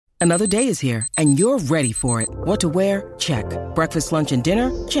Another day is here, and you're ready for it. What to wear? Check. Breakfast, lunch, and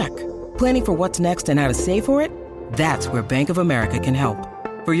dinner? Check. Planning for what's next and how to save for it? That's where Bank of America can help.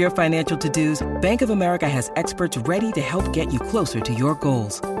 For your financial to-dos, Bank of America has experts ready to help get you closer to your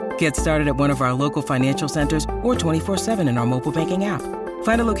goals. Get started at one of our local financial centers or 24/7 in our mobile banking app.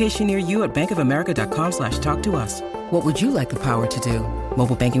 Find a location near you at bankofamerica.com/talktous. What would you like the power to do?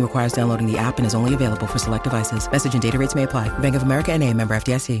 Mobile banking requires downloading the app and is only available for select devices. Message and data rates may apply. Bank of America N.A., member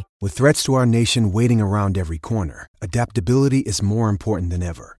FDIC. With threats to our nation waiting around every corner, adaptability is more important than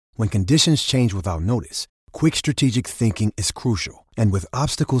ever. When conditions change without notice, quick strategic thinking is crucial. And with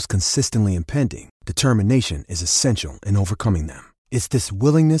obstacles consistently impending, determination is essential in overcoming them. It's this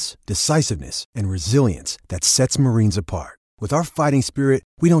willingness, decisiveness, and resilience that sets Marines apart. With our fighting spirit,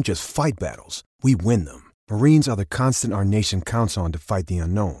 we don't just fight battles, we win them. Marines are the constant our nation counts on to fight the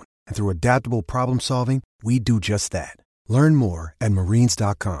unknown. And through adaptable problem solving, we do just that. Learn more at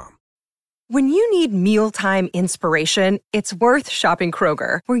marines.com. When you need mealtime inspiration, it's worth shopping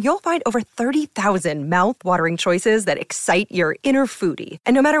Kroger, where you'll find over 30,000 mouth-watering choices that excite your inner foodie.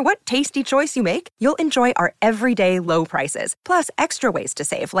 And no matter what tasty choice you make, you'll enjoy our everyday low prices, plus extra ways to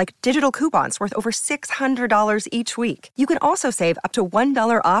save, like digital coupons worth over $600 each week. You can also save up to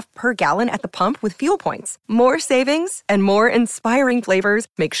 $1 off per gallon at the pump with fuel points. More savings and more inspiring flavors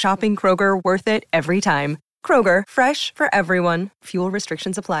make shopping Kroger worth it every time. Kroger, fresh for everyone. Fuel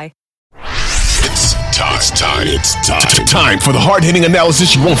restrictions apply. It's time for the hard-hitting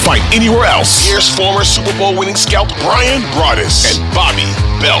analysis you won't find anywhere else. Here's former Super Bowl winning scout Brian Broaddus and Bobby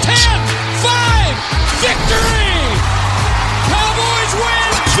Belt. 10-5 victory! Cowboys win!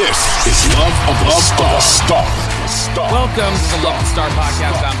 This is Love of the Star. Welcome to the Love of the Star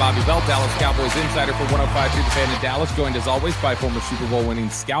podcast. I'm Bobby Belt, Dallas Cowboys insider for 105.3 The Fan in Dallas, joined as always by former Super Bowl winning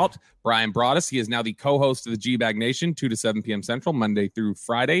scout Brian Broaddus. He is now the co-host of the G-Bag Nation, 2 to 7 p.m. Central, Monday through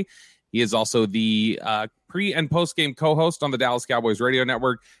Friday. He is also the pre- and post-game co-host on the Dallas Cowboys radio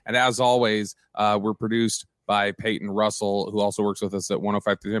network. And as always, we're produced by Peyton Russell, who also works with us at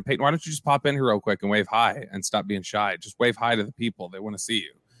 105.3. Peyton, why don't you just pop in here real quick and wave hi and stop being shy? Just wave hi to the people. They want to see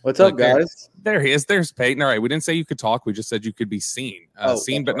you. What's up, guys? There he is. There's Peyton. All right, we didn't say you could talk. We just said you could be seen.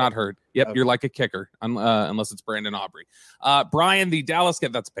 Seen but not heard. Yep, okay. You're like a kicker, unless it's Brandon Aubrey. Brian, the Dallas –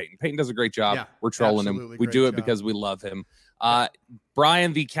 that's Peyton. Peyton does a great job. Yeah, we're trolling him. We do it because we love him.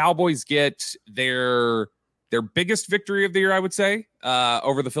 Brian, the Cowboys get their biggest victory of the year, I would say,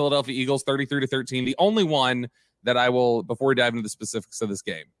 over the Philadelphia Eagles, 33-13. The only one that I will, before we dive into the specifics of this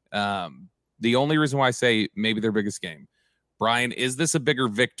game, the only reason why I say maybe their biggest game, Brian, is this a bigger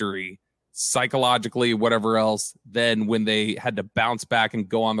victory psychologically, whatever else, than when they had to bounce back and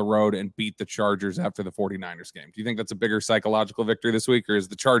go on the road and beat the Chargers after the 49ers game? Do you think that's a bigger psychological victory this week, or is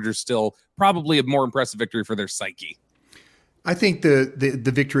the Chargers still probably a more impressive victory for their psyche? I think the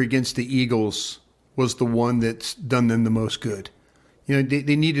victory against the Eagles was the one that's done them the most good. You know,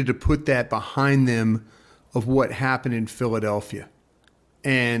 they needed to put that behind them of what happened in Philadelphia.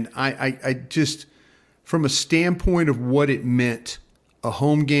 And I just, from a standpoint of what it meant, a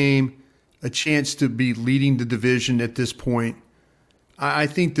home game, a chance to be leading the division at this point, I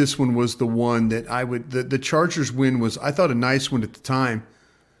think this one was the one that I would, the Chargers win was, I thought, a nice one at the time.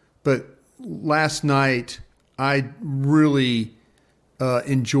 But last night, I really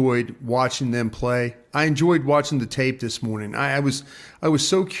enjoyed watching them play. I enjoyed watching the tape this morning. I was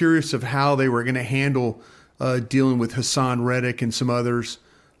so curious of how they were going to handle dealing with Hassan Reddick and some others,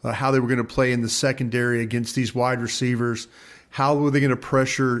 how they were going to play in the secondary against these wide receivers, how were they going to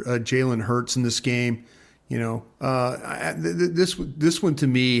pressure Jalen Hurts in this game. You know, this one to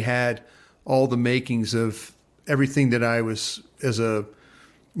me had all the makings of everything that I was, as a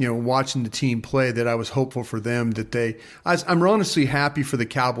watching the team play, that I was hopeful for them, that I'm honestly happy for the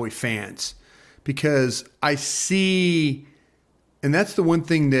Cowboy fans, because I see, and that's the one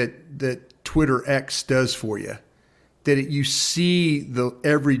thing that Twitter X does for you, that you see the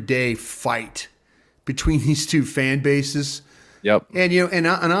everyday fight between these two fan bases. Yep. And and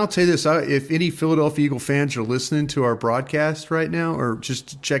I'll tell you this: if any Philadelphia Eagle fans are listening to our broadcast right now, or just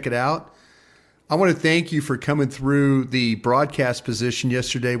to check it out, I want to thank you for coming through the broadcast position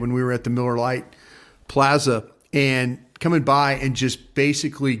yesterday when we were at the Miller Lite Plaza and coming by and just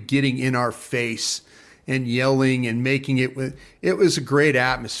basically getting in our face and yelling and making it. It was a great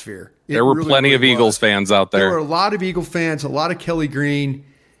atmosphere. There were plenty of Eagles fans out there. There were a lot of Eagle fans, a lot of Kelly Green,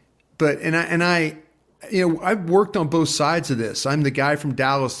 but I've worked on both sides of this. I'm the guy from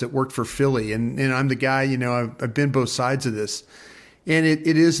Dallas that worked for Philly, and I'm the guy, I've been both sides of this. And it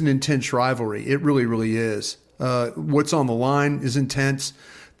is an intense rivalry. It really, really is. What's on the line is intense.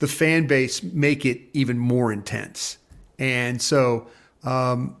 The fan base make it even more intense. And so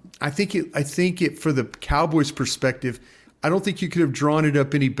I think it for the Cowboys' perspective, I don't think you could have drawn it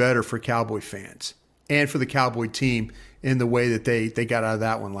up any better for Cowboy fans and for the Cowboy team in the way that they got out of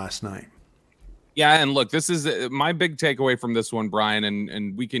that one last night. Yeah, and look, this is my big takeaway from this one, Brian,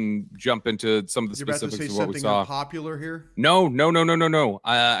 and we can jump into some of the specifics of what we saw. Unpopular here? No.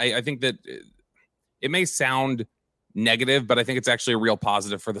 I think that it may sound negative, but I think it's actually a real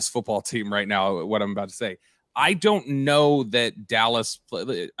positive for this football team right now, what I'm about to say. I don't know that Dallas –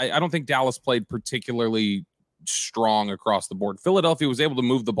 I don't think Dallas played particularly strong across the board. Philadelphia was able to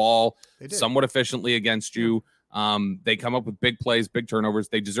move the ball somewhat efficiently against you. They come up with big plays, big turnovers.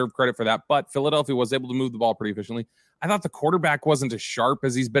 They deserve credit for that, but Philadelphia was able to move the ball pretty efficiently. I thought the quarterback wasn't as sharp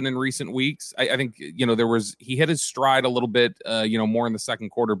as he's been in recent weeks. I think, he hit his stride a little bit, more in the second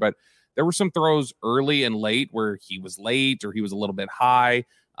quarter, but there were some throws early and late where he was late or he was a little bit high.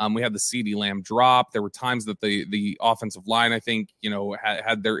 We had the CeeDee Lamb drop. There were times that the offensive line, I think,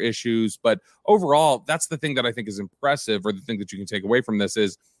 had their issues. But overall, that's the thing that I think is impressive, or the thing that you can take away from this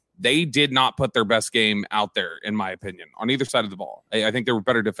is they did not put their best game out there, in my opinion, on either side of the ball. I think they were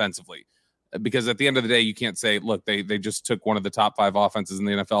better defensively. Because at the end of the day, you can't say, look, they just took one of the top 5 offenses in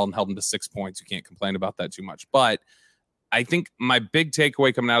the NFL and held them to 6 points. You can't complain about that too much. But I think my big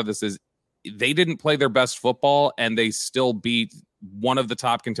takeaway coming out of this is they didn't play their best football, and they still beat one of the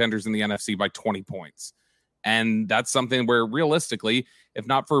top contenders in the NFC by 20 points. And that's something where realistically, if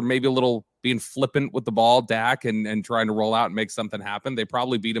not for maybe a little being flippant with the ball, Dak, and trying to roll out and make something happen, they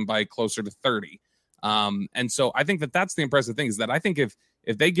probably beat him by closer to 30. And so I think that that's the impressive thing, is that I think if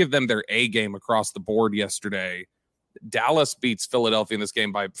they give them their A game across the board yesterday, Dallas beats Philadelphia in this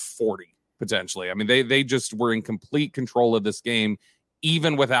game by 40, potentially. I mean, they just were in complete control of this game,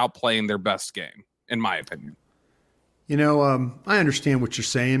 even without playing their best game, in my opinion. I understand what you're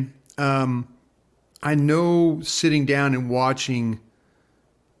saying. I know sitting down and watching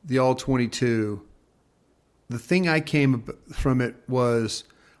the All-22, the thing I came from it was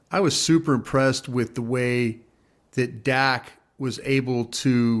I was super impressed with the way that Dak was able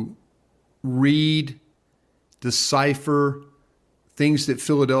to read, decipher things that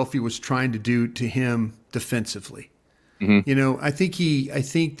Philadelphia was trying to do to him defensively. Mm-hmm. I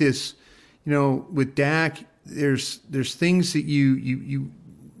think this, with Dak, there's things that you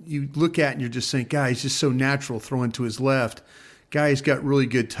look at and you're just saying, guy, he's just so natural throwing to his left. Guy's got really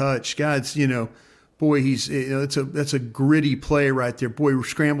good touch. God's, boy, he's, that's a gritty play right there. Boy, we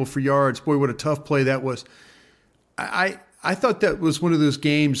scrambled for yards. Boy, what a tough play that was. I thought that was one of those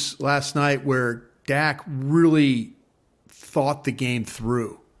games last night where Dak really thought the game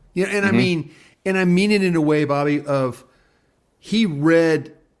through. And mm-hmm. I mean it in a way, Bobby, of he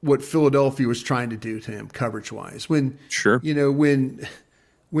read what Philadelphia was trying to do to him coverage-wise. When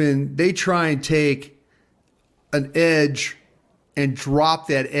they try and take an edge and drop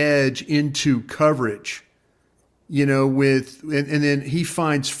that edge into coverage, and then he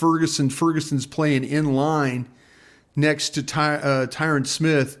finds Ferguson. Ferguson's playing in line next to Tyron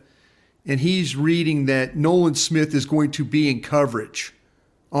Smith, and he's reading that Nolan Smith is going to be in coverage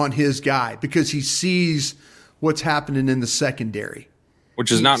on his guy because he sees what's happening in the secondary.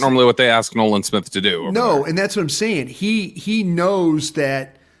 Which is not normally what they ask Nolan Smith to do. No, and that's what I'm saying. He knows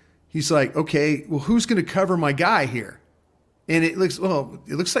that. He's like, okay, well, who's going to cover my guy here? And it looks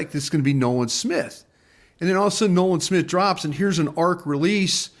like this is going to be Nolan Smith. And then all of a sudden Nolan Smith drops, and here's an arc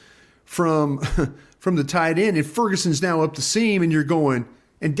release from the tight end, and Ferguson's now up the seam, and you're going,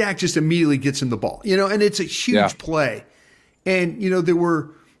 and Dak just immediately gets him the ball. And it's a huge play. And there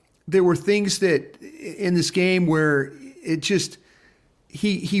were things that in this game where it just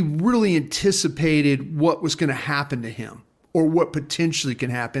he really anticipated what was going to happen to him, or what potentially can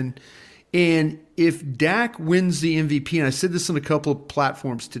happen. And if Dak wins the MVP, and I said this on a couple of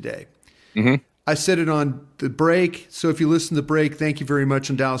platforms today, mm-hmm. I said it on the break. So if you listen to the break, thank you very much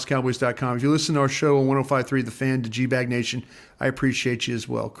on DallasCowboys.com. If you listen to our show on 105.3 The Fan to G-Bag Nation, I appreciate you as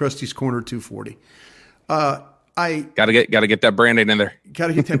well. Krusty's Corner 240. I gotta get that branding in there.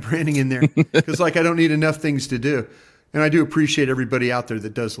 Gotta get that branding in there because I don't need enough things to do. And I do appreciate everybody out there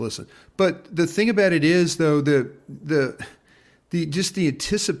that does listen. But the thing about it is, though, the just the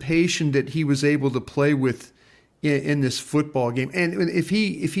anticipation that he was able to play with in this football game. And if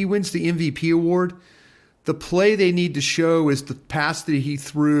he wins the MVP award, the play they need to show is the pass that he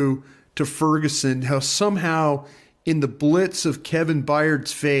threw to Ferguson, how somehow in the blitz of Kevin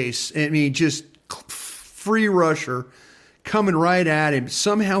Byard's face, just free rusher coming right at him,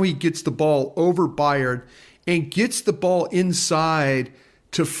 somehow he gets the ball over Byard and gets the ball inside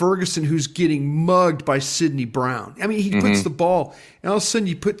to Ferguson, who's getting mugged by Sidney Brown. He mm-hmm. puts the ball, and all of a sudden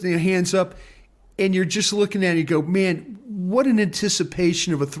you put the hands up, and you're just looking at it and you go, man, what an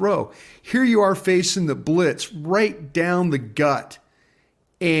anticipation of a throw. Here you are facing the blitz right down the gut,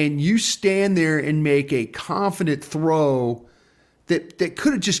 and you stand there and make a confident throw that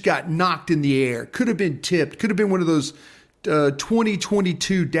could have just got knocked in the air, could have been tipped, could have been one of those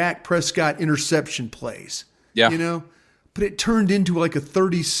 2022 Dak Prescott interception plays. Yeah. You know, but it turned into like a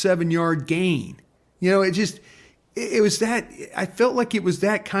 37-yard gain. You know, it was that, I felt like it was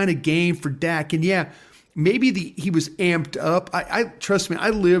that kind of game for Dak. And yeah, maybe he was amped up. I trust me,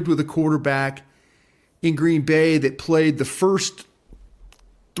 I lived with a quarterback in Green Bay that played the first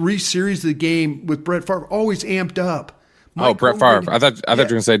 3 series of the game with Brett Favre, always amped up. Brett Favre. I thought you were going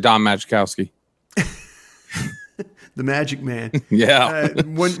to say Don Majkowski. The Magic Man. Yeah. 2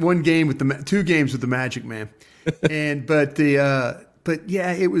 games with the Magic Man. But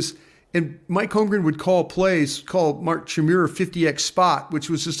yeah, it was, and Mike Holmgren would call Mark Chmura 50X spot, which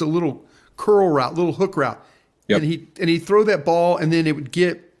was just a little curl route, little hook route. Yep. And he'd throw that ball, and then it would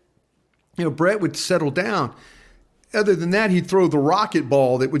get, Brett would settle down. Other than that, he'd throw the rocket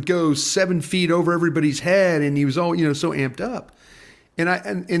ball that would go 7 feet over everybody's head, and he was all, so amped up.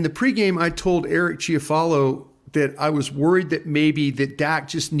 And in the pregame, I told Eric Chiafalo that I was worried that maybe that Dak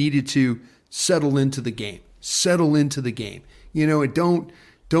just needed to settle into the game, and don't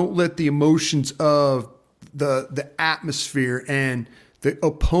let the emotions of the atmosphere and the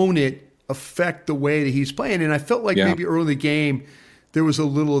opponent affect the way that he's playing. And I felt like maybe early in the game there was a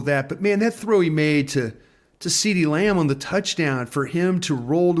little of that. But man, that throw he made to CeeDee Lamb on the touchdown, for him to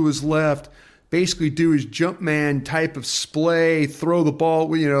roll to his left, basically do his jump man type of splay, throw the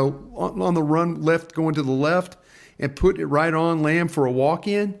ball, on the run left, going to the left, and put it right on Lamb for a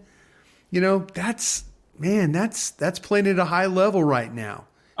walk-in. That's playing at a high level right now.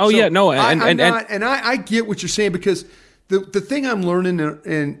 Oh, so yeah, no, I get what you're saying, because the thing I'm learning,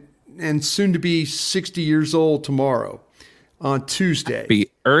 and soon to be 60 years old tomorrow on Tuesday.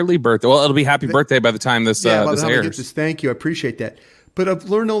 Happy early birthday. Well, it'll be happy birthday by the time this airs. Thank you. I appreciate that. But I've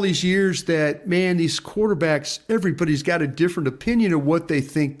learned all these years that, man, these quarterbacks, everybody's got a different opinion of what they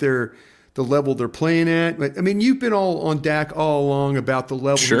think the level they're playing at. I mean, you've been all on Dak all along about the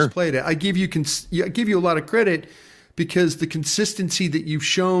level he's played at. I give you a lot of credit, because the consistency that you've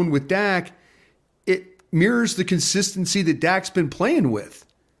shown with Dak, it mirrors the consistency that Dak's been playing with.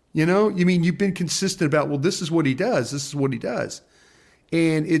 You've been consistent about, well, this is what he does. This is what he does.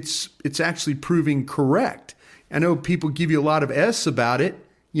 And it's actually proving correct. I know people give you a lot of S about it,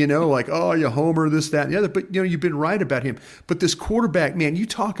 like, oh, you homer, this, that, and the other. But, you've been right about him. But this quarterback, man, you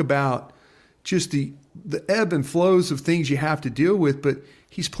talk about just the ebb and flows of things you have to deal with, but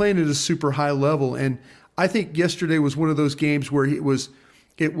he's playing at a super high level. And I think yesterday was one of those games where it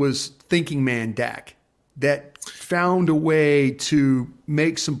was thinking man Dak that found a way to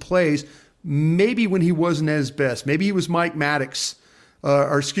make some plays, maybe when he wasn't at his best. Maybe he was Greg Maddux,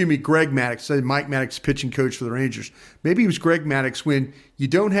 Mike Maddux, pitching coach for the Rangers. Maybe he was Greg Maddux when you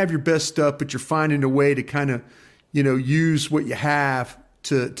don't have your best stuff, but you're finding a way to kind of, use what you have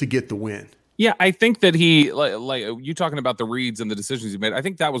to get the win. Yeah, I think that he, like you talking about the reads and the decisions he made, I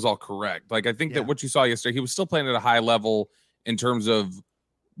think that was all correct. Like, I think that what you saw yesterday, he was still playing at a high level in terms of,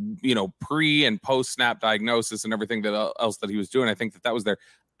 pre and post snap diagnosis and everything else that he was doing. I think that was there.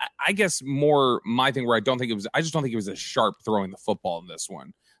 I guess more my thing where I just don't think he was as sharp throwing the football in this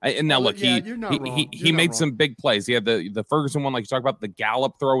one. He made some big plays. He had the Ferguson one, like you talked about. The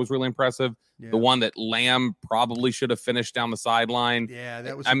Gallup throw was really impressive. Yeah. The one that Lamb probably should have finished down the sideline. Yeah,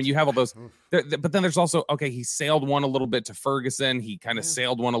 that was. You have all those. But then there's also, he sailed one a little bit to Ferguson. He kind of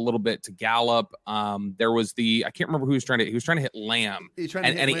sailed one a little bit to Gallup. There was I can't remember who he was trying to hit Lamb. He was trying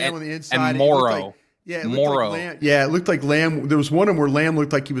to hit Lamb on the inside. And Morrow. It looked like Lamb. There was one of them where Lamb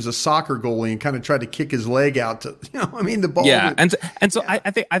looked like he was a soccer goalie and kind of tried to kick his leg out to, the ball. Yeah, so I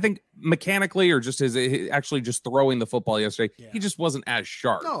think mechanically, or just actually just throwing the football yesterday, he just wasn't as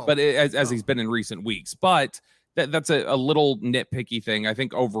sharp. As he's been in recent weeks. But that's a little nitpicky thing. I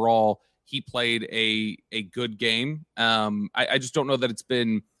think overall he played a good game. I just don't know that it's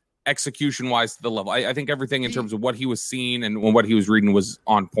been execution wise to the level. I think everything in terms of what he was seeing and what he was reading was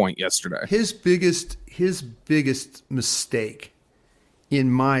on point yesterday. His biggest mistake,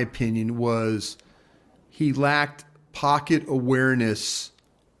 in my opinion, was he lacked pocket awareness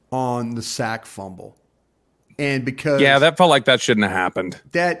on the sack fumble. And because that felt like that shouldn't have happened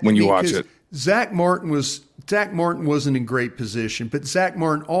when you watch it. Zach Martin wasn't in great position, but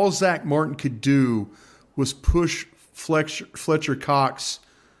all Zach Martin could do was push Fletcher Cox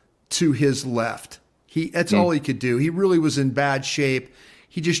to his left. That's all he could do. He really was in bad shape.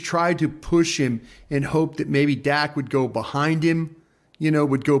 He just tried to push him and hope that maybe Dak would go behind him,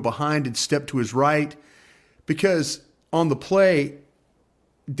 would go behind and step to his right. Because on the play,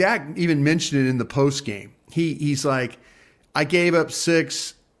 Dak even mentioned it in the post game. He's like, I gave up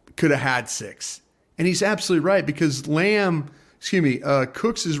 6, could have had 6. And he's absolutely right, because Cooks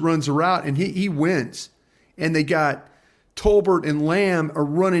runs a route and he wins. And they got Tolbert and Lamb are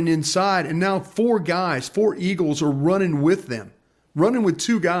running inside, and now 4 Eagles are running with them, running with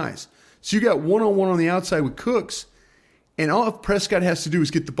 2 guys. So you got one-on-one on the outside with Cooks, and all Prescott has to do is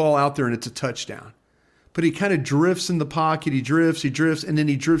get the ball out there and it's a touchdown. But he kind of drifts in the pocket, he drifts, and then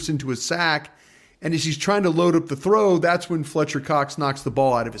he drifts into a sack. And as he's trying to load up the throw, that's when Fletcher Cox knocks the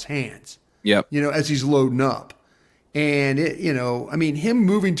ball out of his hands. Yep. As he's loading up. And, him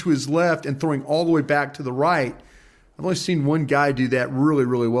moving to his left and throwing all the way back to the right, I've only seen one guy do that really,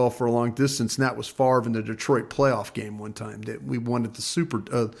 really well for a long distance, and that was Favre in the Detroit playoff game one time that we won at the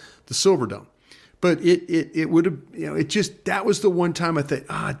Silverdome. But it would have, that was the one time I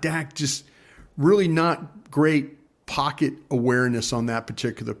thought, Dak just really not great pocket awareness on that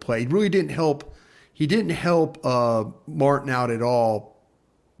particular play. He really didn't help. He didn't help Martin out at all.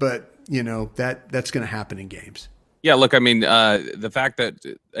 But that's going to happen in games. Yeah, look, the fact that,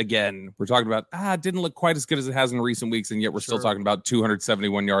 again, we're talking about, it didn't look quite as good as it has in recent weeks, and yet we're still talking about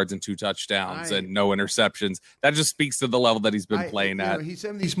 271 yards and 2 touchdowns and no interceptions. That just speaks to the level that he's been playing at. He's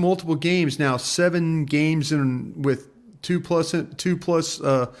having these multiple games now, 7 games with 2 plus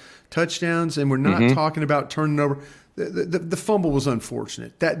touchdowns, and we're not talking about turning over. The fumble was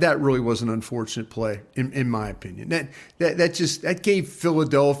unfortunate. That really was an unfortunate play, in my opinion. That gave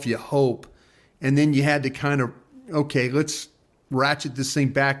Philadelphia hope, and then you had to kind of, okay, let's ratchet this thing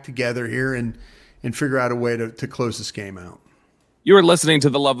back together here and figure out a way to close this game out. You are listening to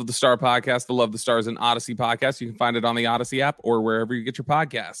the Love of the Star podcast. The Love of the Star is an Odyssey podcast. You can find it on the Odyssey app or wherever you get your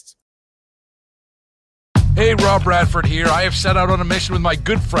podcasts. Hey, Rob Bradford here. I have set out on a mission with my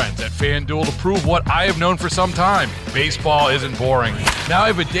good friends at FanDuel to prove what I have known for some time. Baseball isn't boring. Now I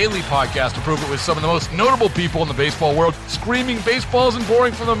have a daily podcast to prove it with some of the most notable people in the baseball world, screaming baseball isn't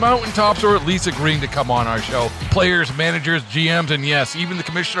boring from the mountaintops, or at least agreeing to come on our show. Players, managers, GMs, and yes, even the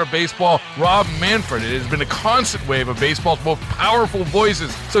commissioner of baseball, Rob Manfred. It has been a constant wave of baseball's most powerful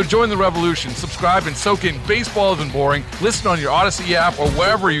voices. So join the revolution. Subscribe and soak in Baseball Isn't Boring. Listen on your Odyssey app or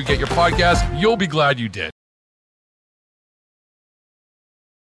wherever you get your podcast. You'll be glad you did.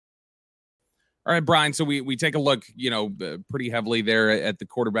 All right, Brian, so we take a look, pretty heavily there at the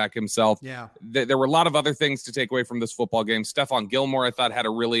quarterback himself. Yeah. There were a lot of other things to take away from this football game. Stephon Gilmore, I thought, had a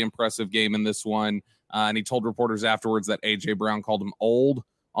really impressive game in this one. And he told reporters afterwards that A.J. Brown called him old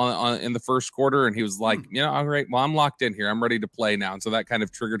in the first quarter. And he was like, all right, well, I'm locked in here. I'm ready to play now. And so that kind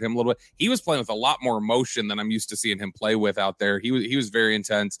of triggered him a little bit. He was playing with a lot more emotion than I'm used to seeing him play with out there. He was very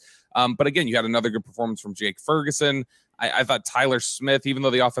intense. But again, you had another good performance from Jake Ferguson. I thought Tyler Smith, even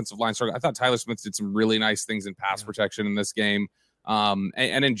though the offensive line struggled, I thought Tyler Smith did some really nice things in pass protection in this game.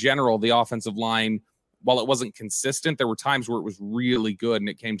 And in general, the offensive line, while it wasn't consistent, there were times where it was really good and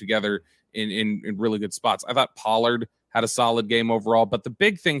it came together in really good spots. I thought Pollard had a solid game overall. But the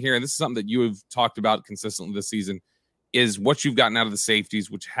big thing here, and this is something that you have talked about consistently this season, is what you've gotten out of the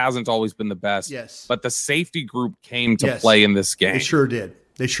safeties, which hasn't always been the best. Yes. But the safety group came to play in this game. They sure did.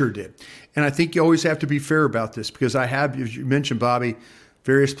 They sure did. And I think you always have to be fair about this, because I have, as you mentioned, Bobby,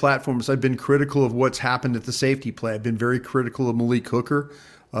 various platforms, I've been critical of what's happened at the safety play. I've been very critical of Malik Hooker,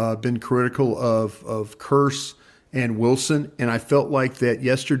 been critical of Curse and Wilson. And I felt like that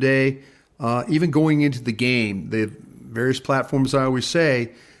yesterday, even going into the game, the various platforms I always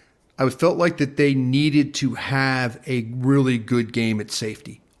say, I felt like that they needed to have a really good game at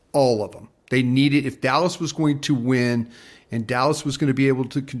safety. All of them. They needed, if Dallas was going to win and Dallas was going to be able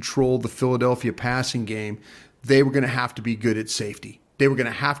to control the Philadelphia passing game, they were going to have to be good at safety. They were going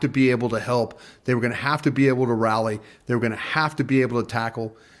to have to be able to help. They were going to have to be able to rally. They were going to have to be able to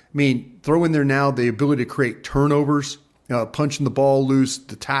tackle. I mean, throw in there now the ability to create turnovers, punching the ball loose,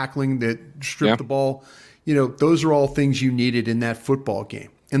 the tackling, that strip the ball. Those are all things you needed in that football game.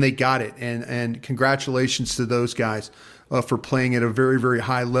 And they got it. And congratulations to those guys for playing at a very, very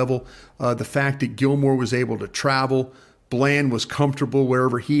high level. The fact that Gilmore was able to travel, Bland was comfortable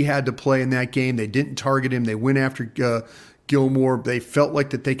wherever he had to play in that game. They didn't target him. They went after Gilmore. They felt like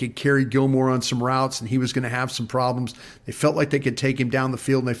that they could carry Gilmore on some routes and he was going to have some problems. They felt like they could take him down the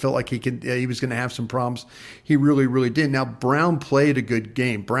field and they felt like he was going to have some problems. He really, really did. Now, Brown played a good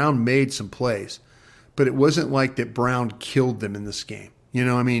game. Brown made some plays, but it wasn't like that Brown killed them in this game.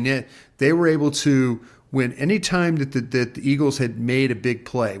 They were able to win any time that the Eagles had made a big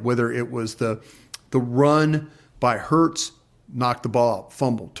play, whether it was the run by Hurts, knock the ball out,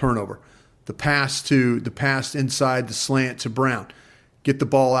 fumble, turnover. The pass inside the slant to Brown, get the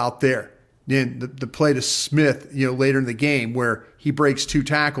ball out there. Then the play to Smith, later in the game where he breaks 2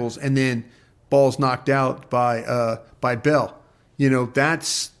 tackles and then ball's knocked out by Bell.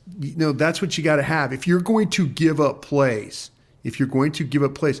 That's what you got to have. If you're going to give up plays,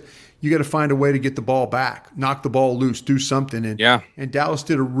 you got to find a way to get the ball back, knock the ball loose, do something. And Dallas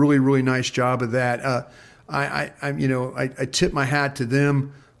did a really, really nice job of that. I tip my hat to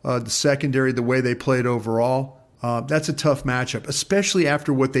them, the secondary, the way they played overall. That's a tough matchup, especially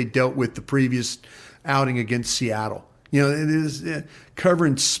after what they dealt with the previous outing against Seattle. It is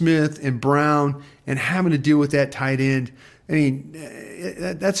covering Smith and Brown and having to deal with that tight end. I mean,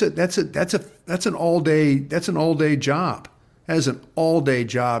 that's an all-day job. That is an all-day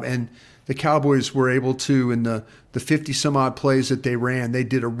job, and the Cowboys were able to, in the 50-some-odd plays that they ran, they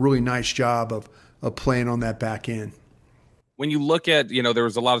did a really nice job of playing on that back end. When you look at, there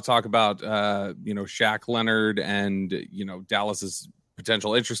was a lot of talk about, Shaq Leonard and, Dallas's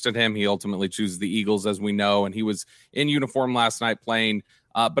potential interest in him. He ultimately chooses the Eagles, as we know, and he was in uniform last night playing.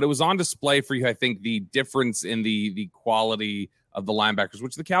 But it was on display for you, I think, the difference in the quality of the linebackers,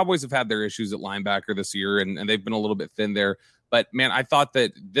 which the Cowboys have had their issues at linebacker this year, and they've been a little bit thin there. But, man, I thought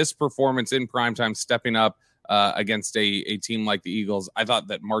that this performance in primetime, stepping up against a team like the Eagles, I thought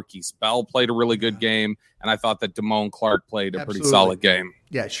that Marquise Bell played a really good game, and I thought that Damone Clark played a pretty solid game.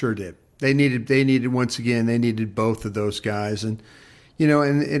 Yeah, sure did. They needed once again, they needed both of those guys. And,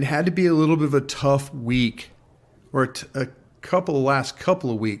 and it had to be a little bit of a tough week, or last couple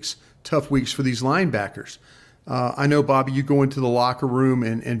of weeks, tough weeks for these linebackers. I know, Bobby, you go into the locker room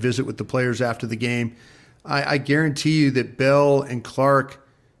and visit with the players after the game. I guarantee you that Bell and Clark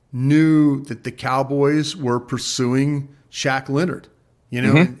knew that the Cowboys were pursuing Shaq Leonard,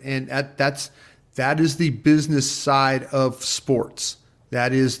 and that is the business side of sports.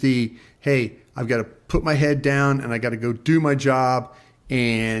 That is hey, I've got to put my head down and I got to go do my job.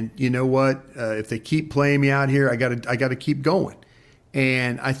 And you know what? If they keep playing me out here, I got to keep going.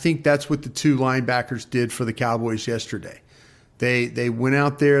 And I think that's what the 2 linebackers did for the Cowboys yesterday. They went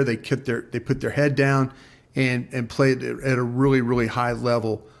out there, they put their head down and played at a really, really high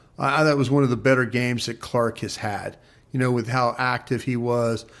level. I thought it was one of the better games that Clark has had, with how active he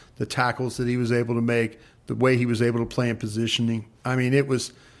was, the tackles that he was able to make, the way he was able to play in positioning. I mean, it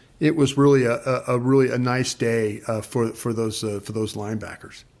was really a nice day for those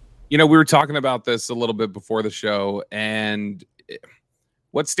linebackers. We were talking about this a little bit before the show, and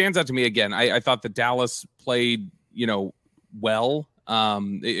what stands out to me again, I thought that Dallas played, well.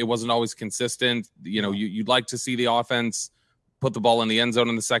 It wasn't always consistent. You'd like to see the offense put the ball in the end zone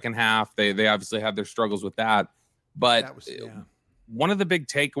in the second half. They obviously had their struggles with that. But one of the big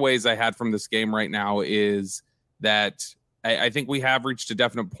takeaways I had from this game right now is that I think we have reached a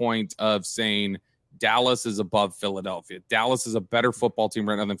definite point of saying Dallas is above Philadelphia. Dallas is a better football team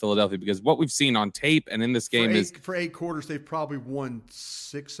right now than Philadelphia, because what we've seen on tape and in this game for 8 quarters, they've probably won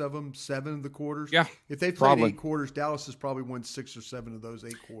 6 of them, 7 of the quarters. Yeah. If they played 8 quarters, Dallas has probably won 6 or 7 of those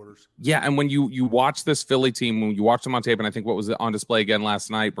 8 quarters. Yeah. And when you watch this Philly team, when you watch them on tape, and I think what was on display again last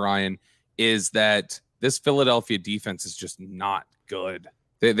night, Brian, is that this Philadelphia defense is just not good.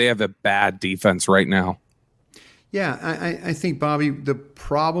 They have a bad defense right now. Yeah, I think, Bobby, the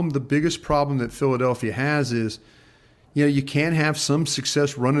biggest problem that Philadelphia has is, you can't have some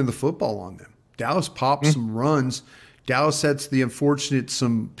success running the football on them. Dallas popped some runs. Dallas had the unfortunate,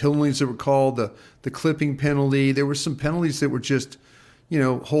 some penalties that were called, the clipping penalty. There were some penalties that were just,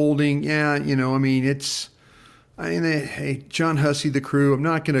 holding. Yeah, hey, John Hussey, the crew,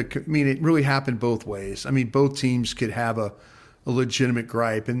 it really happened both ways. I mean, both teams could have a legitimate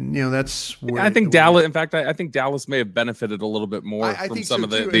gripe, and that's where I think Dallas. In fact, I think Dallas may have benefited a little bit more from some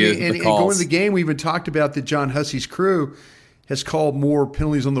of the calls. And going to the game, we even talked about that John Hussey's crew has called more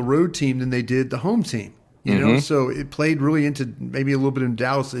penalties on the road team than they did the home team. So it played really into maybe a little bit in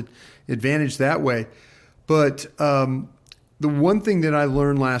Dallas' advantage that way. But the one thing that I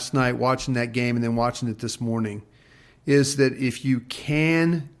learned last night watching that game and then watching it this morning is that if you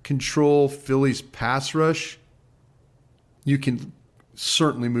can control Philly's pass rush, you can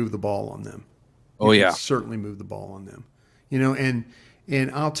certainly move the ball on them. Certainly move the ball on them.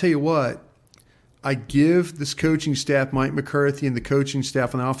 And I'll tell you what, I give this coaching staff, Mike McCarthy and the coaching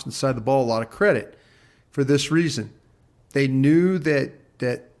staff on the offensive side of the ball, a lot of credit for this reason. They knew that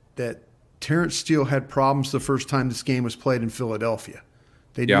Terrence Steele had problems the first time this game was played in Philadelphia.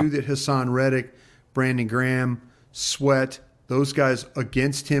 They knew that Hassan Reddick, Brandon Graham, Sweat, those guys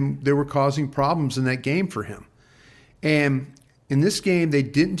against him, they were causing problems in that game for him. And in this game, they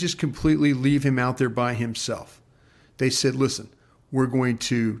didn't just completely leave him out there by himself. They said, listen, we're going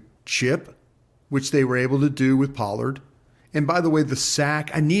to chip, which they were able to do with Pollard, And by the way, the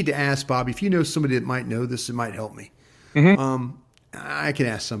sack, I need to ask Bobby, if you know somebody that might know this, it might help me. I can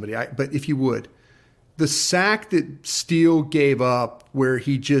ask somebody, but if you would, the sack that Steele gave up where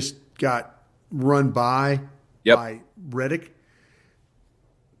he just got run by Reddick,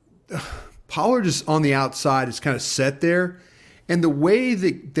 Pollard is on the outside, is kind of set there. And the way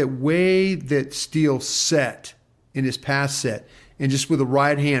that Steele set in his pass set and just with a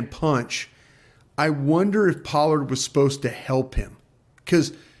right hand punch, I wonder if Pollard was supposed to help him,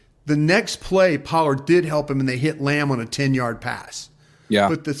 because the next play Pollard did help him and they hit Lamb on a 10-yard pass. Yeah.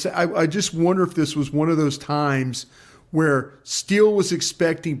 But I just wonder if this was one of those times where Steele was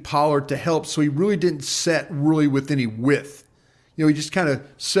expecting Pollard to help, so he really didn't set really with any width. He just kind of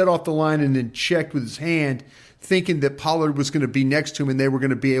set off the line and then checked with his hand, thinking that Pollard was going to be next to him and they were going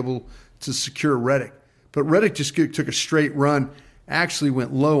to be able to secure Reddick. But Reddick just took a straight run, actually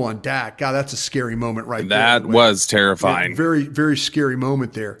went low on Dak. God, that's a scary moment there. That was terrifying. Yeah, very, very scary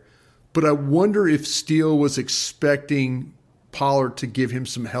moment there. But I wonder if Steele was expecting Pollard to give him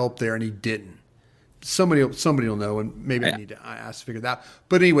some help there, and he didn't. Somebody will know, and maybe I need to ask to figure that out.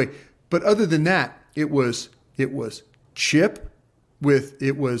 But anyway, other than that, it was Chip with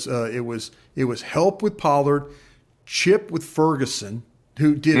it was help with Pollard, Chip with Ferguson,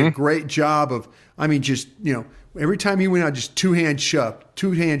 who did a great job of, every time he went out, just two-hand shove.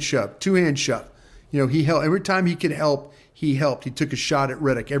 He helped. Every time he could help, he helped. He took a shot at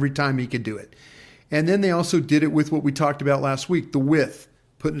Reddick every time he could do it. And then they also did it with what we talked about last week, the width,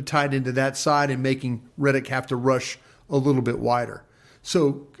 putting a tight end to that side and making Reddick have to rush a little bit wider.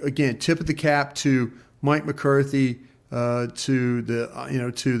 So, again, tip of the cap to Mike McCarthy, to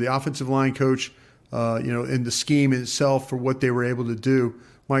the offensive line coach, and the scheme itself for what they were able to do.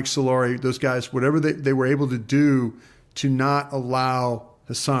 Mike Solari, those guys, whatever they were able to do to not allow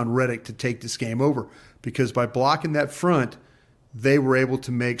Hassan Reddick to take this game over. Because by blocking that front, they were able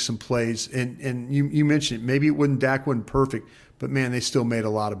to make some plays. And you mentioned it. Maybe Dak wasn't perfect, but, man, they still made a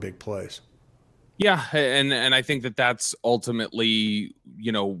lot of big plays. Yeah, and I think that's ultimately,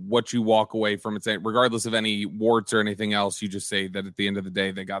 what you walk away from it saying, regardless of any warts or anything else, you just say that at the end of the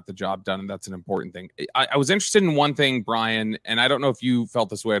day, they got the job done, and that's an important thing. I was interested in one thing, Brian, and I don't know if you felt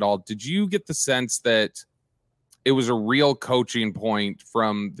this way at all. Did you get the sense that it was a real coaching point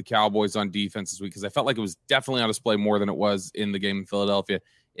from the Cowboys on defense this week? Because I felt like it was definitely on display more than it was in the game in Philadelphia.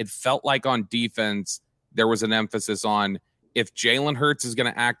 It felt like on defense, there was an emphasis on, if Jalen Hurts is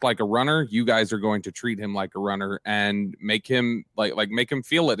going to act like a runner, you guys are going to treat him like a runner and make him make him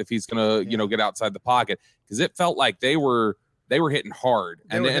feel it if he's going to, get outside the pocket. Because it felt like they were hitting hard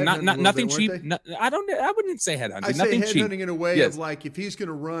and nothing cheap. I wouldn't say headhunting. Nothing cheap. Headhunting in a way of like, if he's going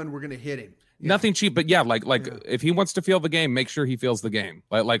to run, we're going to hit him. Nothing cheap, but if he wants to feel the game, make sure he feels the game.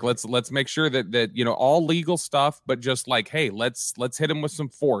 Let's make sure that all legal stuff, but just like, hey, let's hit him with some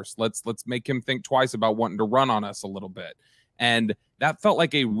force. Let's make him think twice about wanting to run on us a little bit. And that felt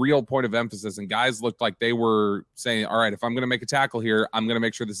like a real point of emphasis. And guys looked like they were saying, all right, if I'm going to make a tackle here, I'm going to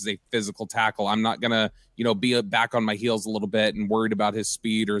make sure this is a physical tackle. I'm not going to, be back on my heels a little bit and worried about his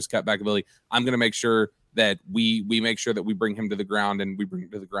speed or his cutback ability. I'm going to make sure that we make sure that we bring him to the ground and we bring him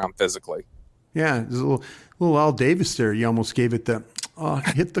to the ground physically. Yeah, there's a little Al Davis there. You almost gave it the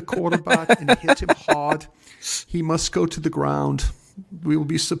hit the quarterback and hit him hard. He must go to the ground. We will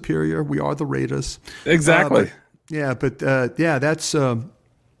be superior. We are the Raiders. Exactly. That's.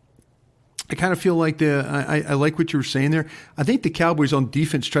 I kind of feel like I like what you were saying there. I think the Cowboys on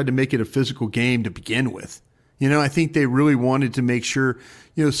defense tried to make it a physical game to begin with. I think they really wanted to make sure.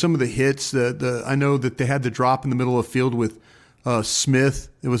 Some of the hits. I know that they had the drop in the middle of the field with Smith.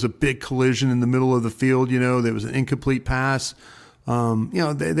 There was a big collision in the middle of the field. There was an incomplete pass.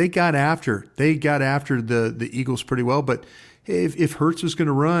 They got after the Eagles pretty well, but. If Hurts was going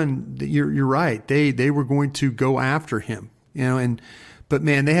to run, you're right. They were going to go after him, but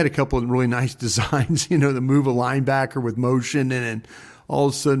man, they had a couple of really nice designs, to move a linebacker with motion and all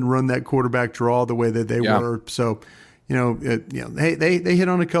of a sudden run that quarterback draw the way that they were. So, they hit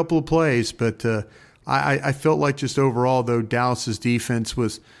on a couple of plays, but I felt like just overall though, Dallas's defense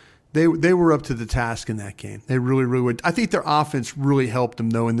was, they were up to the task in that game. They really, really would. I think their offense really helped them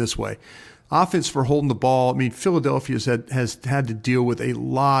though in this way. Offense for holding the ball. I mean, Philadelphia has had to deal with a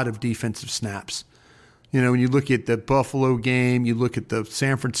lot of defensive snaps. When you look at the Buffalo game, you look at the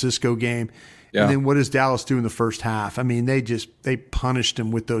San Francisco game, and then what does Dallas do in the first half? I mean, they punished them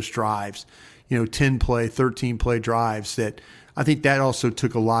with those drives, 10-play, 13-play drives that I think that also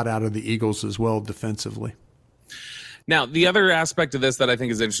took a lot out of the Eagles as well defensively. Now, the other aspect of this that I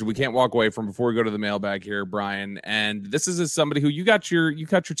think is interesting, we can't walk away from before we go to the mailbag here, Brian, and this is as somebody who you cut your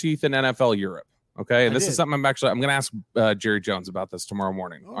teeth in NFL Europe, Okay. And this is something I'm going to ask Jerry Jones about this tomorrow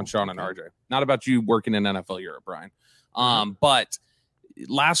morning on Sean and RJ. Not about you working in NFL Europe, Brian. But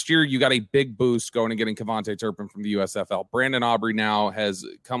last year, you got a big boost going and getting Kevontae Turpin from the USFL. Brandon Aubrey now has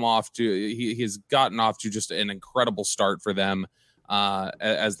come off to, he has gotten off to just an incredible start for them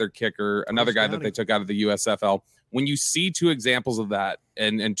as their kicker. Another guy that they took out of the USFL. When you see two examples of that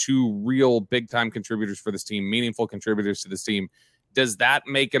and two real big-time contributors for this team, meaningful contributors to this team, does that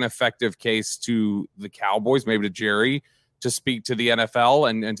make an effective case to the Cowboys, maybe to Jerry, to speak to the NFL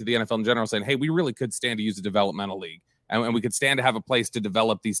and to the NFL in general, saying, hey, we really could stand to use a developmental league, and we could stand to have a place to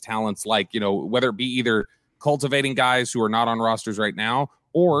develop these talents, like, whether it be either cultivating guys who are not on rosters right now,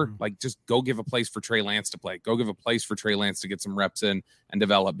 or like just go give a place for Trey Lance to play. Go give a place for Trey Lance to get some reps in and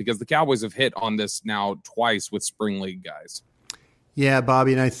develop, because the Cowboys have hit on this now twice with spring league guys. Yeah,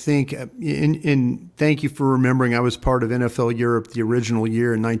 Bobby, and I think, and thank you for remembering, I was part of NFL Europe the original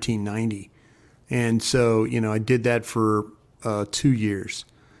year in 1990. And so, I did that for 2 years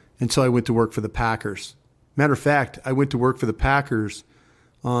until I went to work for the Packers. Matter of fact, I went to work for the Packers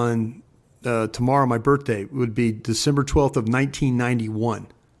on tomorrow, my birthday, would be December 12th of 1991.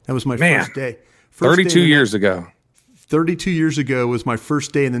 That was my first day. 32 years ago. 32 years ago was my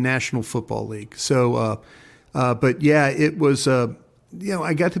first day in the National Football League. So, but yeah, it was,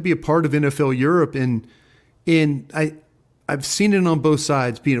 I got to be a part of NFL Europe, and I've seen it on both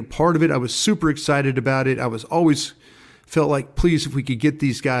sides, being a part of it. I was super excited about it. I was always felt like, please, if we could get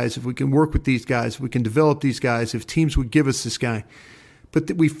these guys, if we can work with these guys, if we can develop these guys, if teams would give us this guy.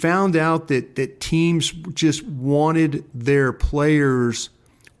 But we found out that teams just wanted their players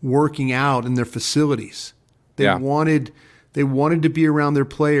working out in their facilities. They wanted to be around their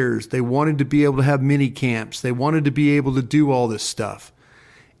players. They wanted to be able to have mini camps. They wanted to be able to do all this stuff.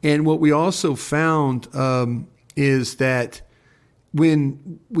 And what we also found is that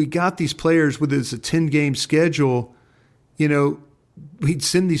when we got these players with this a 10-game schedule, we'd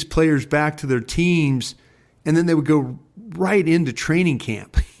send these players back to their teams, and then they would go right into training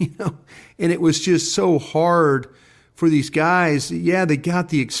camp, and it was just so hard for these guys. Yeah, they got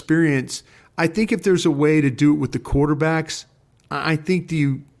the experience. I think if there's a way to do it with the quarterbacks, I think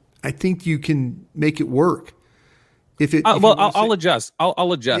you can make it work. I'll adjust.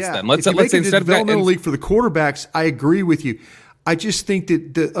 I'll adjust then. Let's say instead of developmental league for the quarterbacks, I agree with you. I just think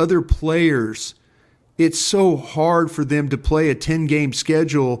that the other players, it's so hard for them to play a 10-game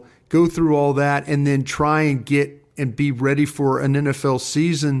schedule, go through all that, and then try and get and be ready for an NFL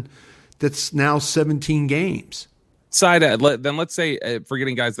season that's now 17 games. Then let's say,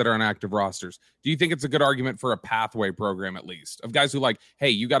 forgetting guys that are on active rosters, do you think it's a good argument for a pathway program, at least, of guys who hey,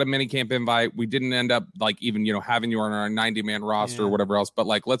 you got a minicamp invite. We didn't end up even, having you on our 90-man roster or whatever else, but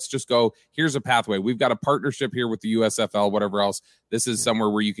let's just go, here's a pathway. We've got a partnership here with the USFL, whatever else. This is somewhere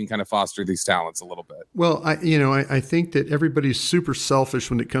where you can kind of foster these talents a little bit. Well, I think that everybody's super selfish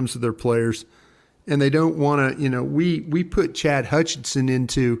when it comes to their players, and they don't want to, we put Chad Hutchinson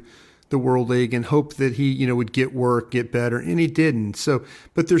into the World League and hope that he, would get work, get better, and he didn't. So,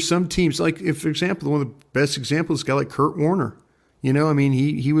 but there's some teams, if, for example, one of the best examples is a guy like Kurt Warner. He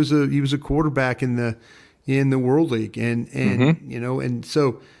was a quarterback in the World League, and and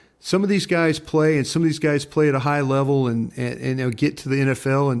so some of these guys play, and some of these guys play at a high level and get to the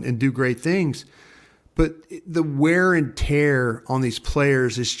NFL and do great things. But the wear and tear on these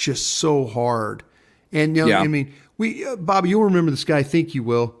players is just so hard. And Bobby, you'll remember this guy. I think you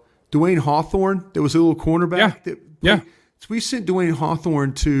will. Dwayne Hawthorne, there was a little cornerback. So we sent Dwayne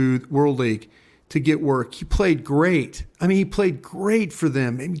Hawthorne to World League to get work. He played great. He played great for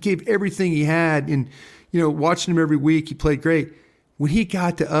them, and he gave everything he had. And watching him every week, he played great. When he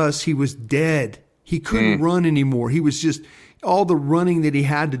got to us, he was dead. He couldn't run anymore. He was just all the running that he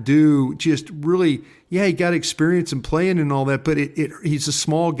had to do. Just really, he got experience in playing and all that. But he's a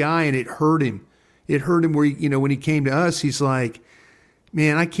small guy, and it hurt him. It hurt him where when he came to us, he's like,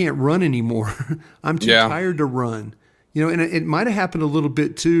 man, I can't run anymore. I'm too tired to run. And it might have happened a little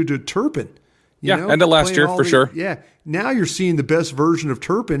bit too to Turpin. End of last year for sure. Yeah, now you're seeing the best version of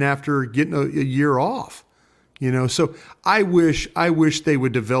Turpin after getting a year off. So I wish they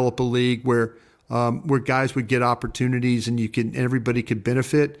would develop a league where guys would get opportunities and everybody could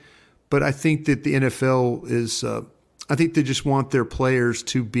benefit. But I think that the NFL is. I think they just want their players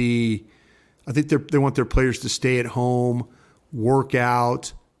to be. I think they want their players to stay at home, work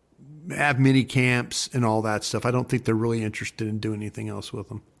out, have mini camps and all that stuff. I don't think they're really interested in doing anything else with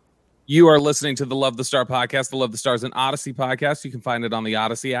them. You are listening to the Love the Star podcast. The Love the Star is an Odyssey podcast. You can find it on the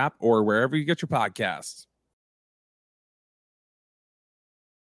Odyssey app or wherever you get your podcasts.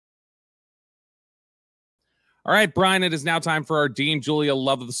 All right, Brian, it is now time for our Dean Julia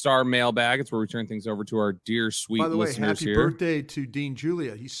Love of the Star mailbag. It's where we turn things over to our dear, sweet listeners here. By the way, happy birthday to Dean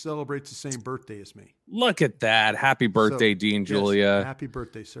Julia. He celebrates the same birthday as me. Look at that. Happy birthday, Dean Julia. Yes, happy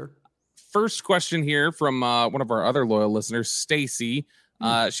birthday, sir. First question here from one of our other loyal listeners, Stacy.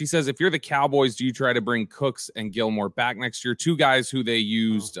 She says, if you're the Cowboys, do you try to bring Cooks and Gilmore back next year? Two guys who they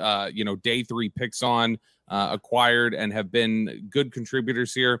used, day 3 picks on, acquired, and have been good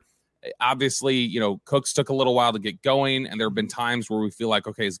contributors here. Obviously, Cooks took a little while to get going, and there have been times where we feel like,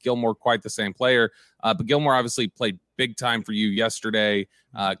 okay, is Gilmore quite the same player? But Gilmore obviously played big time for you yesterday.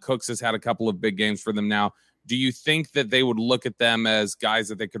 Cooks has had a couple of big games for them now. Do you think that they would look at them as guys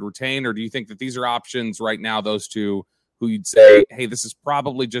that they could retain, or do you think that these are options right now, those two, who you'd say, hey, this is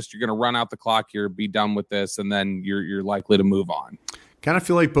probably just, you're going to run out the clock here, be done with this, and then you're likely to move on? Kind of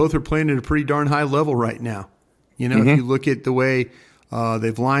feel like both are playing at a pretty darn high level right now. If you look at the way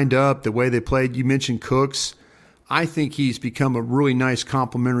they've lined up, the way they played, you mentioned Cooks. I think he's become a really nice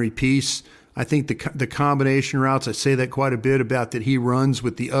complementary piece. I think the combination routes, I say that quite a bit about that he runs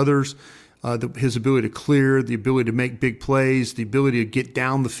with the others, his ability to clear, the ability to make big plays, the ability to get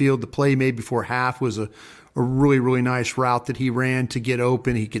down the field. The play he made before half was a really, really nice route that he ran to get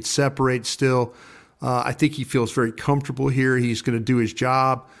open. He could separate still. I think he feels very comfortable here. He's going to do his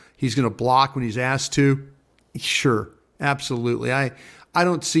job. He's going to block when he's asked to. Sure, absolutely. I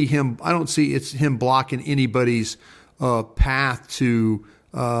don't see it's him blocking anybody's path to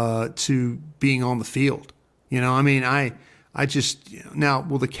being on the field. I just now,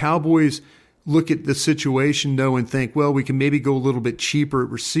 will the Cowboys look at the situation though and think, well, we can maybe go a little bit cheaper at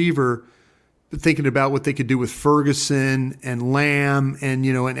receiver, but thinking about what they could do with Ferguson and Lamb and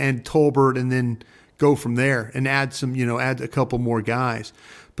and Tolbert, and then go from there and add a couple more guys.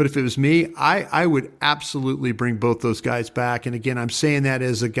 But if it was me, I would absolutely bring both those guys back. And again, I'm saying that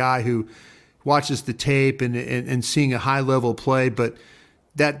as a guy who watches the tape and seeing a high level play, but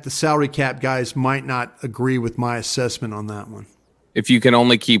that the salary cap guys might not agree with my assessment on that one. If you can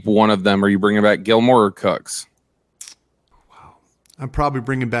only keep one of them, are you bringing back Gilmore or Cooks? Wow. I'm probably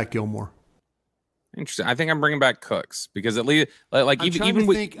bringing back Gilmore. Interesting. I think I'm bringing back Cooks because at least even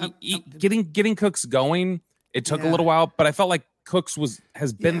with getting Cooks going, it took a little while, but I felt like Cooks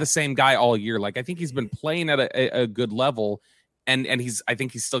has been the same guy all year. Like, I think he's been playing at a good level, and I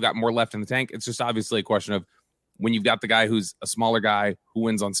think he's still got more left in the tank. It's just obviously a question of when you've got the guy who's a smaller guy who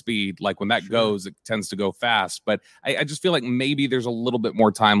wins on speed, like when that goes, it tends to go fast. But I just feel like maybe there's a little bit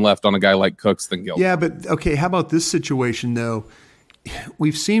more time left on a guy like Cooks than Gilmore. Yeah, but okay, how about this situation though?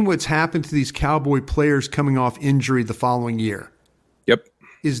 We've seen what's happened to these Cowboy players coming off injury the following year. Yep.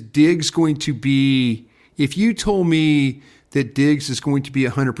 Is Diggs going to be, if you told me that Diggs is going to be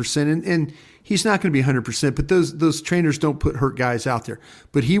 100%, and he's not going to be 100%, but those trainers don't put hurt guys out there.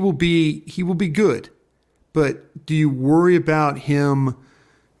 But he will be good. But do you worry about him,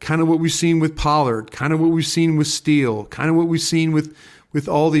 kind of what we've seen with Pollard, kind of what we've seen with Steele, kind of what we've seen with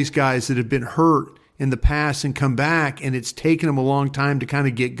all these guys that have been hurt in the past and come back, and it's taken them a long time to kind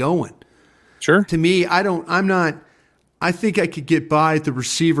of get going? Sure. To me, I think I could get by at the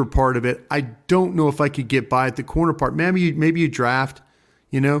receiver part of it. I don't know if I could get by at the corner part. Maybe you draft,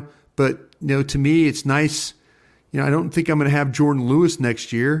 but to me it's nice. I don't think I'm going to have Jordan Lewis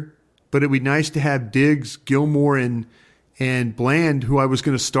next year, but it'd be nice to have Diggs, Gilmore, and Bland, who I was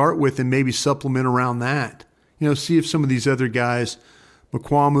going to start with, and maybe supplement around that. See if some of these other guys,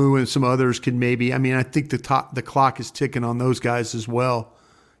 McQuamu and some others, could maybe. I think the clock is ticking on those guys as well.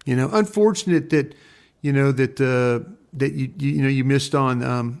 Unfortunate that that you missed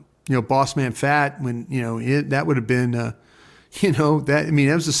on Boss Man Fat when that would have been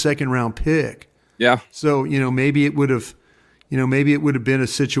that was a second round pick. Yeah. So maybe it would have been a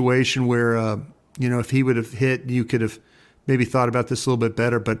situation where if he would have hit, you could have maybe thought about this a little bit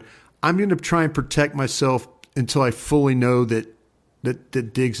better. But I'm going to try and protect myself until I fully know that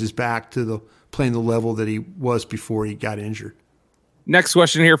Diggs is back to playing the level that he was before he got injured. Next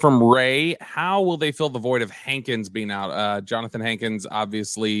question here from Ray. How will they fill the void of Hankins being out? Jonathan Hankins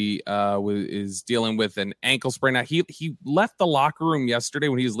obviously is dealing with an ankle sprain. Now, he left the locker room yesterday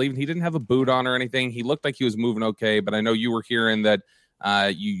when he was leaving. He didn't have a boot on or anything. He looked like he was moving okay, but I know you were hearing that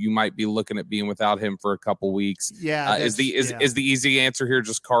you might be looking at being without him for a couple weeks. Yeah. Is the easy answer here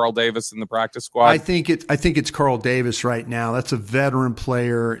just Carl Davis in the practice squad? I think it's Carl Davis right now. That's a veteran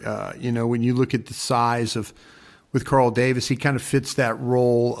player. When you look at the size with Carl Davis, he kind of fits that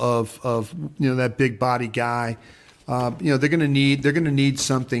role of that big body guy. They're going to need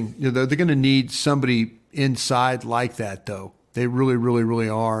something. They're going to need somebody inside like that, though. They really, really, really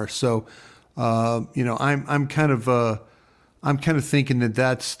are. So, I'm kind of I'm kind of thinking that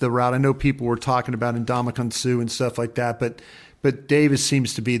that's the route. I know people were talking about Ndamukong Suh and stuff like that, but Davis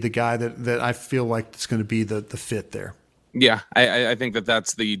seems to be the guy that I feel like it's going to be the fit there. Yeah, I think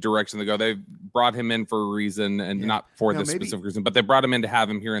that's the direction to go. They brought him in for a reason, and not for this specific reason, but they brought him in to have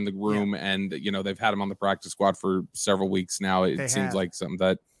him here in the room, and they've had him on the practice squad for several weeks now. It seems like something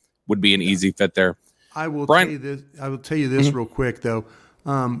that would be an easy fit there. I will tell you this real quick though.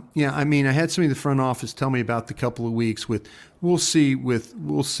 I mean, I had somebody in the front office tell me about the couple of weeks we'll see with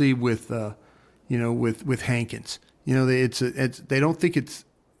Hankins. They don't think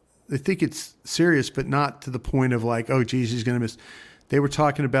they think it's serious, but not to the point of like, oh, geez, he's going to miss. They were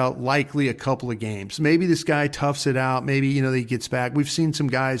talking about likely a couple of games. Maybe this guy toughs it out. Maybe, he gets back. We've seen some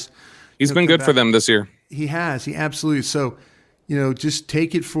guys. He's been good for them this year. He has. He absolutely. So, just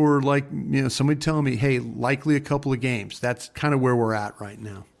take it for like, somebody telling me, hey, likely a couple of games. That's kind of where we're at right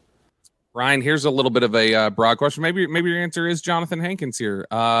now. Ryan, here's a little bit of a broad question. Maybe your answer is Jonathan Hankins here.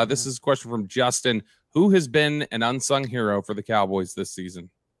 This is a question from Justin. Who has been an unsung hero for the Cowboys this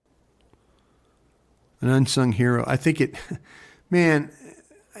season? An unsung hero. I think there's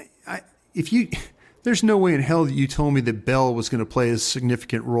no way in hell that you told me that Bell was going to play a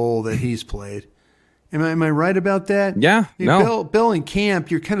significant role that he's played. Am I right about that? Yeah. No. Bell in camp,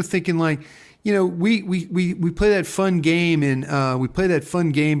 you're kind of thinking like, we play that fun game and we play that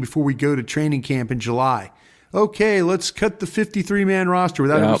fun game before we go to training camp in July. Okay, let's cut the 53-man roster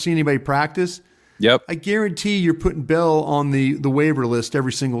without ever seeing anybody practice. Yep. I guarantee you're putting Bell on the waiver list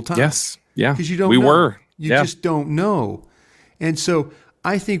every single time. Yes. Yeah. Because you don't know. You just don't know. And so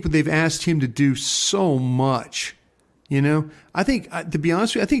I think they've asked him to do so much. I think, to be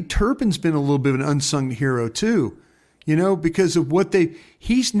honest with you, I think Turpin's been a little bit of an unsung hero too, because of what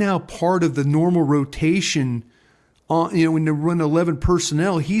he's now part of the normal rotation on, when they run 11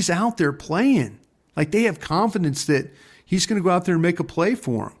 personnel, he's out there playing. Like they have confidence that he's going to go out there and make a play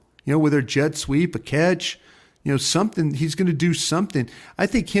for him, whether a jet sweep, a catch, something, he's going to do something. I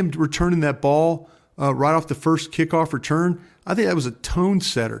think him returning that ball right off the first kickoff return, I think that was a tone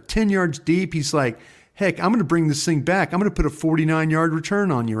setter. 10 yards deep, he's like, heck, I'm going to bring this thing back. I'm going to put a 49-yard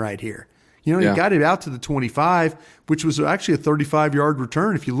return on you right here. He got it out to the 25, which was actually a 35-yard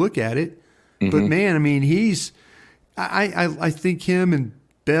return if you look at it. Mm-hmm. But, man, I mean, I think him and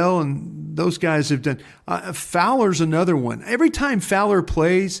Bell and those guys have done. Fowler's another one. Every time Fowler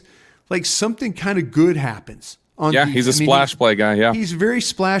plays, like something kind of good happens. He's a splash play guy, yeah. He's a very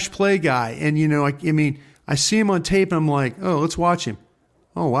splash play guy. And, I see him on tape and I'm like, oh, let's watch him.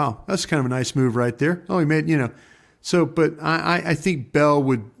 Oh, wow, that's kind of a nice move right there. Oh, he made, So, but I think Bell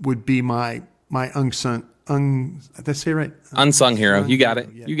would be my unsung, did I say it right? Unsung hero. You got it.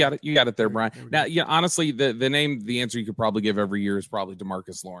 Yeah. You got it there, Brian. Now, honestly, the answer you could probably give every year is probably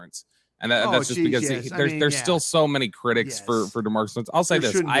DeMarcus Lawrence. And that's just because there's still so many critics for DeMarcus Lawrence. I'll say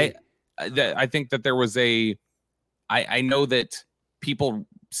this. I think that there was I know that people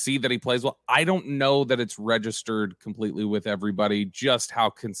see that he plays well. I don't know that it's registered completely with everybody just how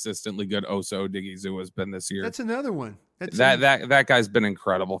consistently good Osa Odighizuwa has been this year. That's another one. That guy's been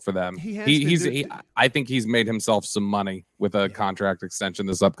incredible for them. I think he's made himself some money with a contract extension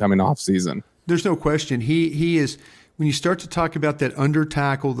this upcoming offseason. There's no question. He is. When you start to talk about that under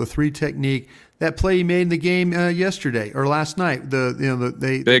tackle, the 3 technique, that play he made in the game yesterday or last night,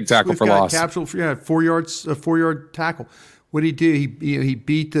 the big tackle for loss, capsule, 4 yards, a 4-yard tackle. What did he do? He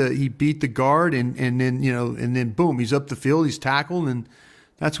beat the guard and then boom, he's up the field, he's tackled, and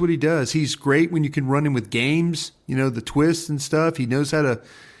that's what he does. He's great when you can run him with games, the twists and stuff. He knows how to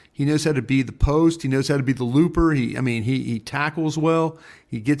be the post. He knows how to be the looper. He tackles well.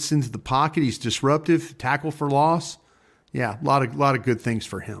 He gets into the pocket. He's disruptive. Tackle for loss. Yeah, a lot of good things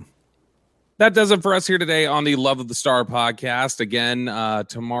for him. That does it for us here today on the Love of the Star podcast. Again,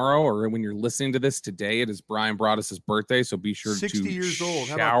 tomorrow, or when you're listening to this today, it is Brian Broaddus' birthday, so be sure 60 to years old.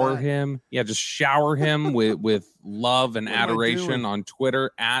 Shower him. Yeah, just shower him with love and adoration on Twitter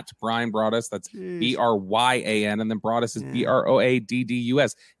at Brian Broaddus. That's Bryan, and then Broaddus is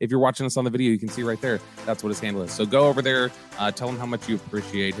Broaddus. If you're watching us on the video, you can see right there. That's what his handle is. So go over there, tell him how much you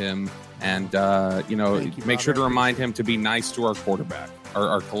appreciate him, and make sure to remind him to be nice to our quarterback.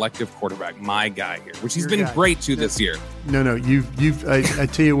 Our collective quarterback, my guy here, which he's been great to this year. No, I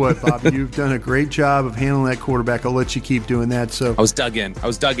tell you what, Bob, you've done a great job of handling that quarterback. I'll let you keep doing that. So I was dug in,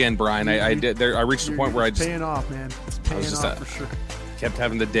 Brian. I reached a point where I just paying off, man. It's paying off for sure. Kept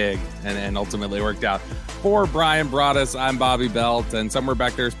having to dig, and ultimately worked out. For Brian Broaddus, I'm Bobby Belt, and somewhere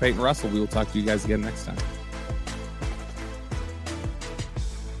back there is Peyton Russell. We will talk to you guys again next time.